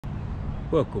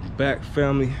Welcome back,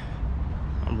 family.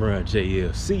 I'm Run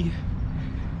JLC,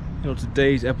 and on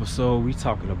today's episode we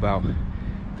talking about the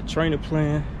training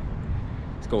plan.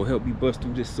 It's gonna help me bust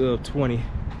through this sub 20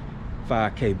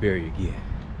 5K barrier again.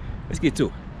 Let's get to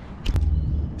it.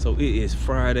 So it is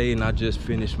Friday and I just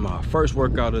finished my first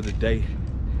workout of the day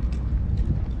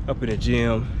up in the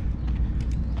gym.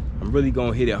 I'm really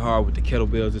gonna hit it hard with the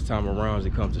kettlebells this time around. As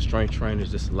it comes to strength training,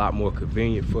 it's just a lot more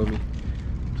convenient for me.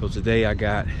 So today I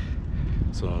got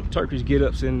some Turkish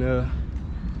get-ups in the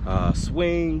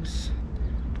swings.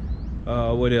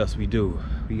 What else we do?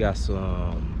 We got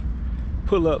some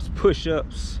pull-ups,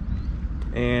 push-ups,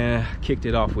 and ended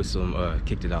it off with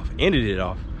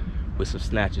some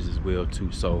snatches as well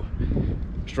too. So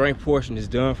strength portion is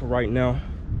done for right now,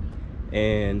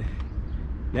 and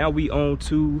now we on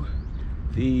to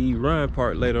the run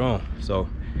part later on. So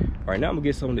right now I'm gonna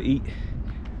get something to eat.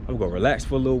 I'm gonna relax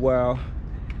for a little while.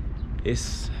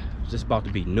 It's just about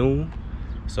to be noon,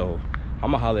 so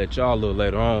I'm gonna holler at y'all a little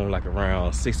later on, like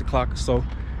around 6 o'clock or so,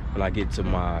 when I get to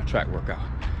my track workout.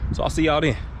 So I'll see y'all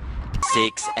then.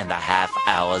 6.5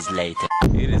 hours later.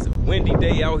 It is a windy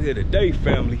day out here today,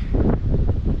 family,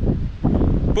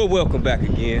 but welcome back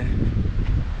again.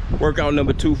 Workout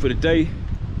number 2 for the day.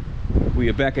 We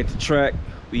are back at the track.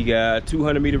 We got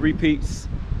 200-meter repeats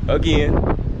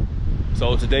again.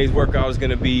 So today's workout is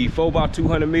gonna be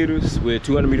 4x200 meters with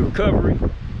 200-meter recovery.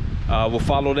 We'll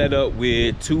follow that up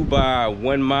with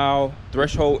 2x1 mile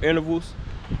threshold intervals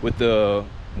with the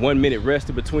 1 minute rest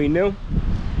in between them.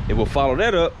 And we'll follow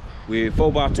that up with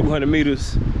 4x200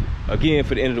 meters again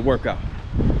for the end of the workout.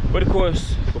 But of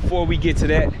course, before we get to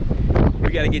that, we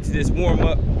gotta get to this warm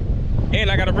up, and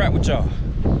I gotta rap with y'all.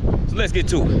 So let's get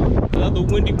to it. Another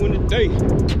windy day. I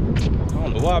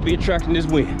don't know why I'll be attracting this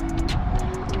wind.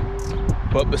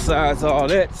 But besides all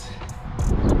that,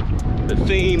 the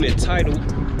theme and title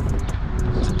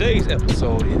today's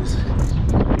episode is,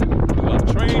 do I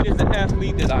train as the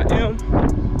athlete that I am,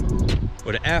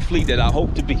 or the athlete that I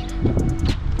hope to be?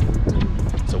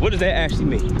 So what does that actually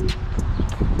mean?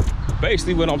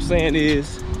 Basically what I'm saying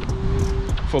is,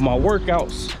 for my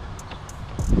workouts,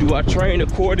 do I train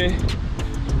according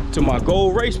to my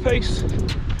goal race pace,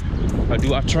 or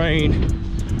do I train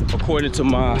according to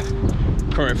my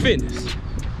current fitness?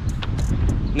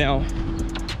 Now,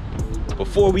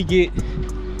 before we get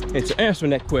into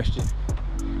answering that question,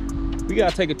 we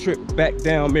gotta take a trip back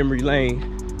down memory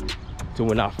lane to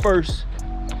when I first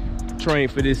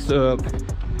trained for this sub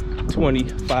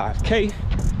 25K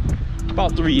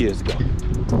about 3 years ago.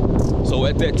 So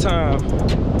at that time,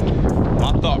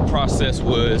 my thought process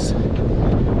was,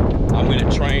 I'm gonna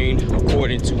train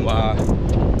according to my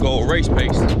goal race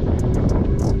pace,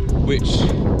 which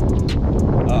is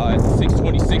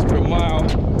 6:26 per mile,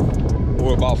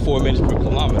 or about 4 minutes per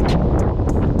kilometer.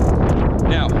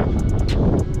 Now,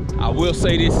 I will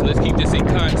say this, and let's keep this in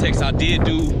context. I did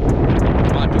do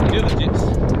my due diligence,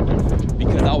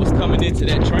 because I was coming into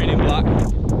that training block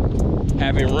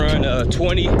having run a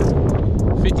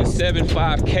 20:57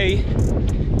 5K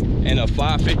and a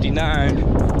 5:59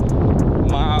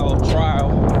 mile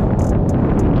trial.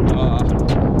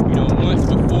 You know, months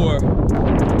before,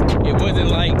 it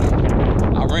wasn't like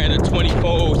I ran a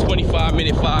 25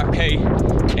 minute 5K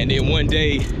and then one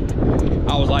day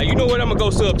I was like, you know what, I'm gonna go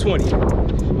sub 20.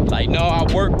 Like, no, I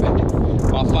worked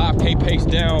my 5K pace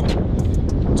down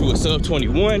to a sub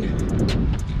 21.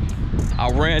 I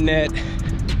ran that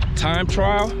time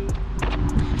trial,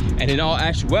 and in all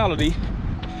actuality,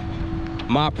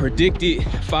 my predicted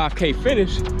 5K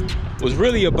finish was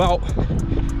really about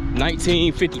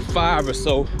 19:55 or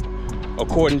so,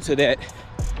 according to that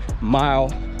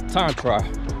mile time trial.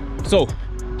 So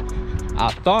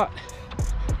I thought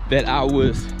that I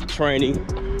was training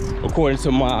according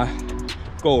to my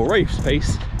goal race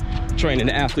pace, training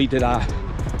the athlete that I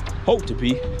hope to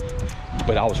be,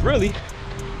 but I was really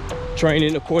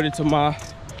training according to my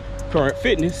current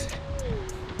fitness,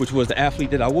 which was the athlete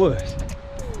that I was.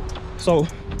 So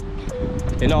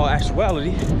in all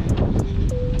actuality,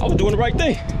 I was doing the right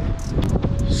thing.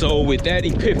 So with that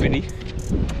epiphany,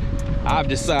 I've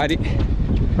decided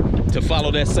to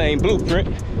follow that same blueprint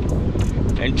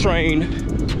and train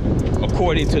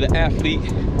according to the athlete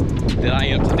that I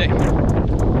am today.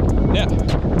 Now,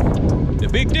 the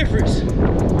big difference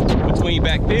between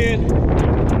back then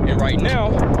and right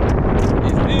now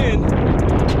is then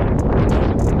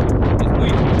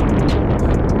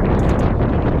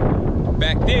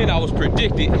back then I was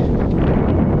predicted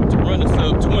to run a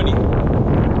sub 20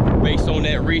 based on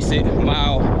that recent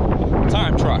mile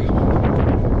time trial.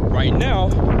 Right now,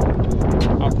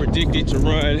 I'm predicted to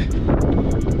run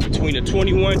between a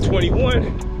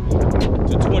 21:21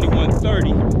 to 21:30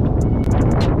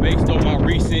 based on my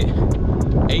recent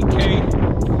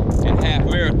 8K and half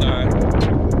marathon,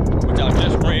 which I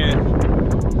just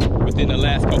ran within the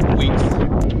last couple weeks.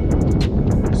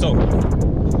 So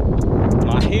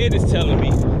my head is telling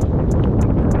me,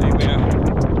 hey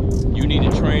man, you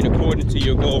need to train according to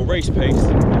your goal race pace so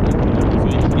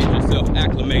you can get yourself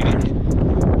acclimated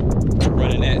to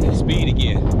running at speed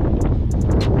again.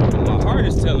 And my heart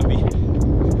is telling me,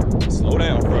 slow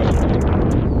down, bro.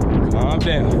 Calm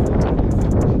down.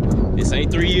 This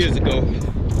ain't 3 years ago.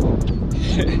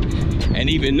 And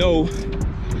even though,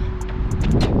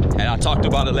 and I talked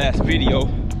about the last video,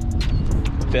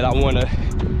 that I want to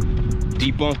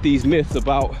debunk these myths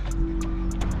about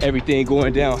everything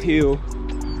going downhill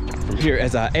from here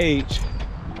as I age,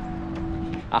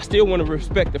 I still want to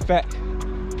respect the fact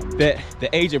that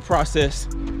the aging process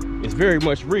is very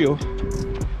much real.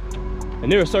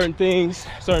 And there are certain things,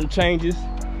 certain changes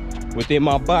within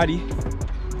my body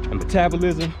and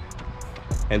metabolism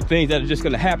and things that are just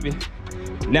gonna happen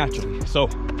naturally. So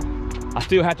I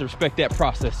still have to respect that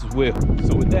process as well.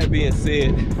 So with that being said,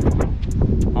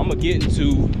 I'm gonna get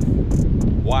into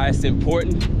why it's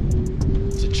important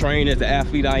to train as the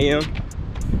athlete I am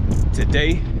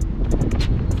today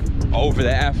over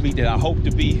the athlete that I hope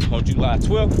to be on July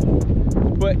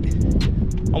 12th. But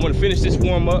I wanna finish this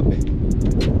warm up,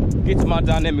 get to my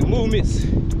dynamic movements,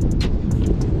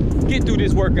 get through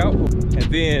this workout, and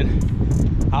then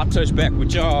I'll touch back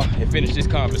with y'all and finish this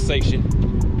conversation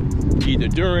either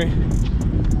during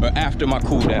or after my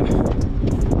cool down.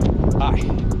 All right,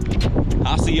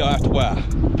 I'll see y'all after a while.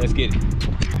 Let's get it.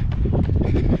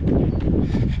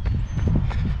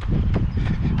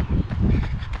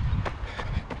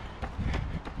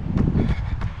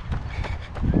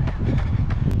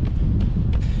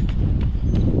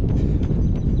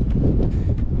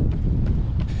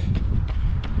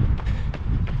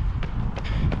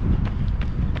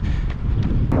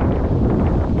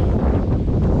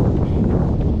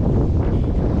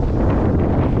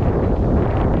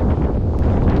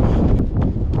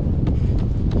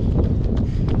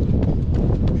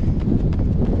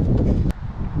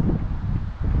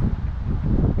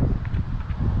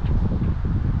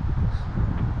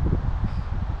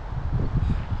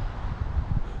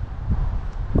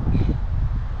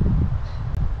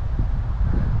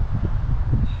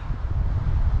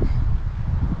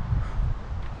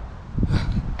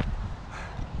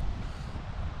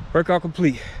 Workout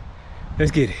complete.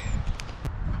 Let's get it.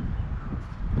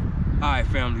 All right,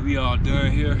 family, we all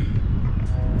done here.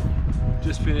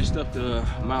 Just finished up the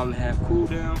mile-and-a-half cool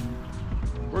down.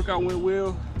 Workout went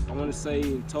well. I want to say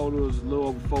in total it was a little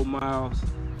over 4 miles,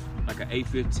 like an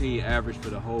 8:15 average for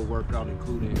the whole workout,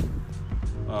 including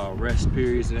rest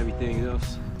periods and everything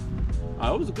else.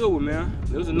 It was a good one, man.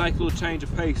 It was a nice little change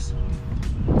of pace.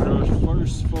 For those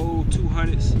first full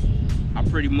 200s, I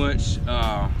pretty much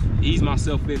eased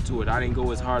myself into it. I didn't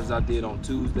go as hard as I did on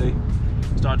Tuesday.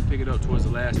 Started to pick it up towards the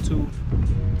last 2.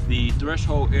 The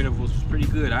threshold intervals was pretty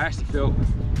good. I actually felt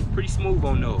pretty smooth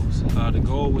on those. The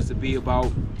goal was to be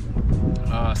about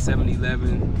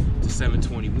 7:11 to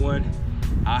 7:21.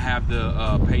 I have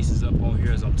the paces up on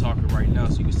here as I'm talking right now,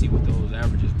 so you can see what those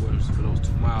averages were for those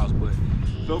 2 miles, but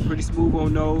felt pretty smooth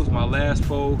on those. My last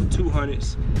full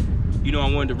 200s, you know,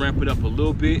 I wanted to ramp it up a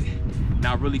little bit,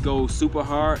 not really go super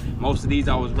hard. Most of these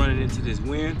I was running into this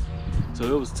wind, so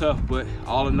it was tough, but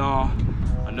all in all,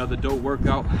 another dope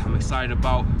workout. I'm excited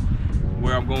about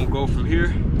where I'm gonna go from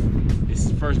here. This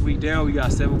is the first week down. We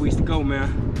got 7 weeks to go, man.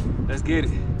 Let's get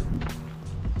it.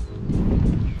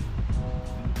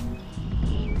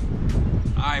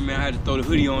 All right, man, I had to throw the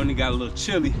hoodie on. It got a little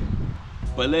chilly,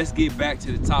 but let's get back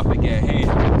to the topic at hand.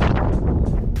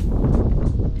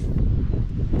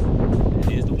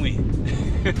 It is the wind.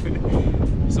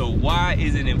 So why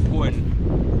is it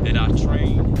important that I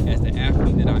train as the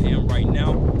athlete that I am right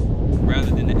now rather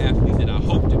than the athlete that I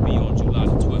hope to be on July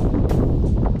the 12th?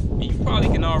 And you probably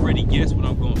can already guess what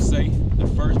I'm going to say. The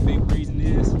first big reason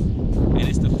is, and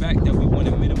it's the fact that we want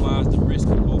to minimize the risk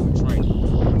of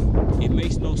overtraining. It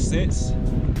makes no sense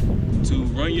to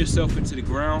run yourself into the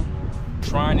ground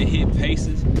trying to hit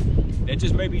paces that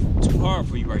just may be too hard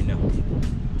for you right now,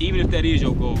 even if that is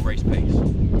your goal race pace.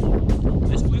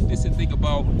 Let's flip this and think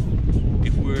about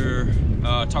if we're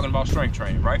talking about strength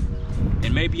training, right?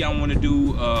 And maybe I want to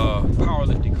do a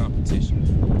powerlifting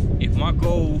competition. If my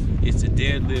goal is to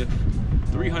deadlift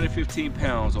 315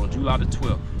 pounds on July the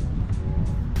 12th,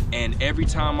 and every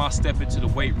time I step into the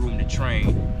weight room to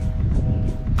train,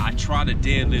 I try to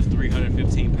deadlift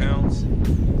 315 pounds,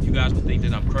 you guys will think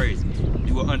that I'm crazy.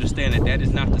 You will understand that that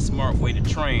is not the smart way to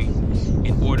train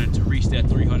in order to reach that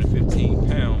 315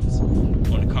 pounds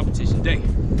on the competition day.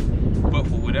 But But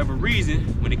for whatever reason,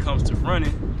 when it comes to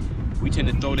running, we tend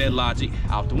to throw that logic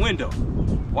out the window.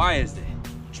 Why is that?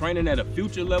 Training at a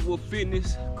future level of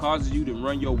fitness causes you to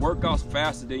run your workouts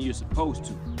faster than you're supposed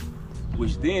to,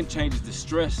 which then changes the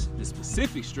stress, the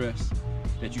specific stress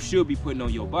that you should be putting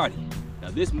on your body.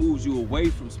 Now this moves you away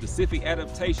from specific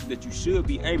adaptations that you should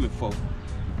be aiming for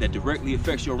that directly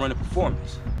affects your running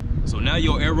performance. So now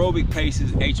your aerobic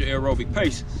paces ain't your aerobic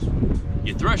paces.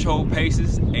 Your threshold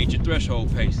paces ain't your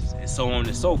threshold paces, and so on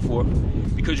and so forth,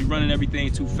 because you're running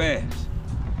everything too fast.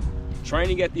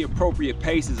 Training at the appropriate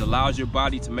paces allows your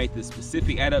body to make the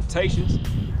specific adaptations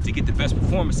to get the best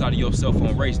performance out of yourself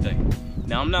on race day.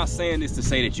 Now, I'm not saying this to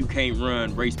say that you can't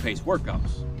run race pace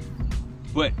workouts,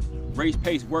 but race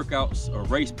pace workouts or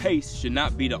race pace should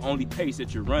not be the only pace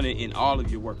that you're running in all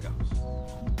of your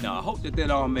workouts. Now, I hope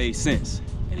that all made sense.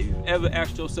 And if you've ever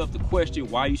asked yourself the question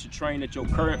why you should train at your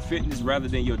current fitness rather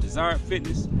than your desired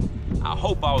fitness, I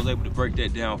hope I was able to break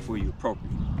that down for you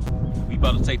appropriately. We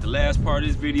about to take the last part of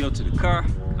this video to the car,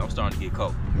 because I'm starting to get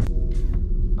cold.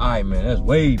 All right, man, that's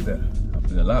way better. I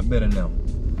feel a lot better now.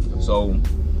 So,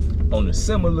 on a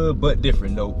similar but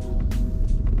different note,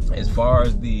 as far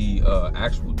as the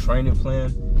actual training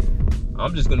plan,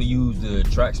 I'm just gonna use the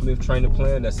Tracksmith training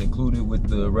plan that's included with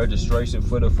the registration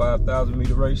for the 5,000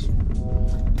 meter race.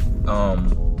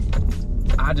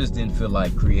 I just didn't feel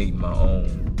like creating my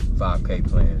own 5K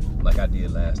plan like I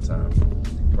did last time,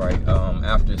 right?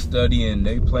 After studying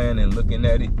their plan and looking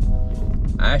at it,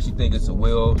 I actually think it's a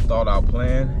well thought out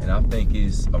plan, and I think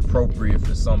it's appropriate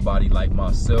for somebody like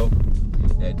myself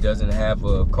that doesn't have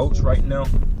a coach right now,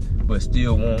 but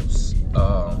still wants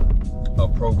a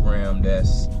program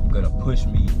that's gonna push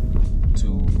me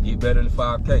to get better than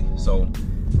 5K. So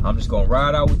I'm just gonna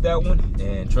ride out with that one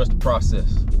and trust the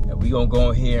process. And we gonna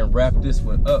go ahead and wrap this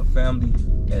one up, family.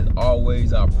 As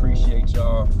always, I appreciate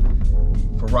y'all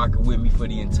for rocking with me for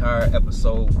the entire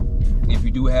episode. If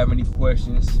you do have any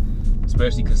questions,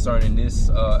 especially concerning this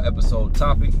episode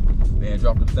topic, man,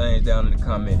 drop them things down in the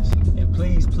comments. And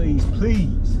please, please,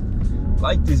 please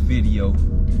like this video,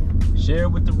 share it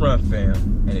with the Run fam,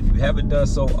 and if you haven't done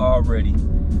so already,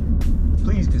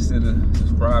 please consider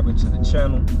subscribing to the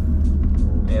channel.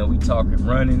 Man, we talking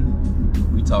running,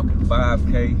 we talking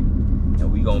 5K,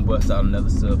 and we gonna bust out another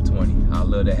sub 20. I'd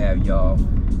love to have y'all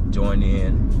join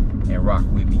in and rock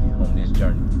with me on this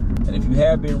journey. And if you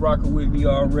have been rocking with me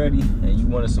already and you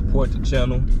want to support the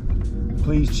channel,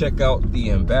 please check out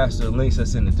the ambassador links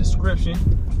that's in the description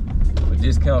for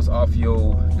discounts off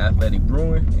your athletic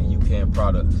brewing and UCAN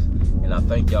products. And I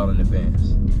thank y'all in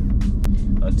advance.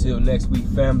 Until next week,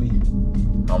 family,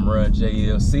 I'm Run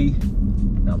JLC,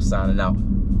 and I'm signing out.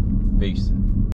 Peace.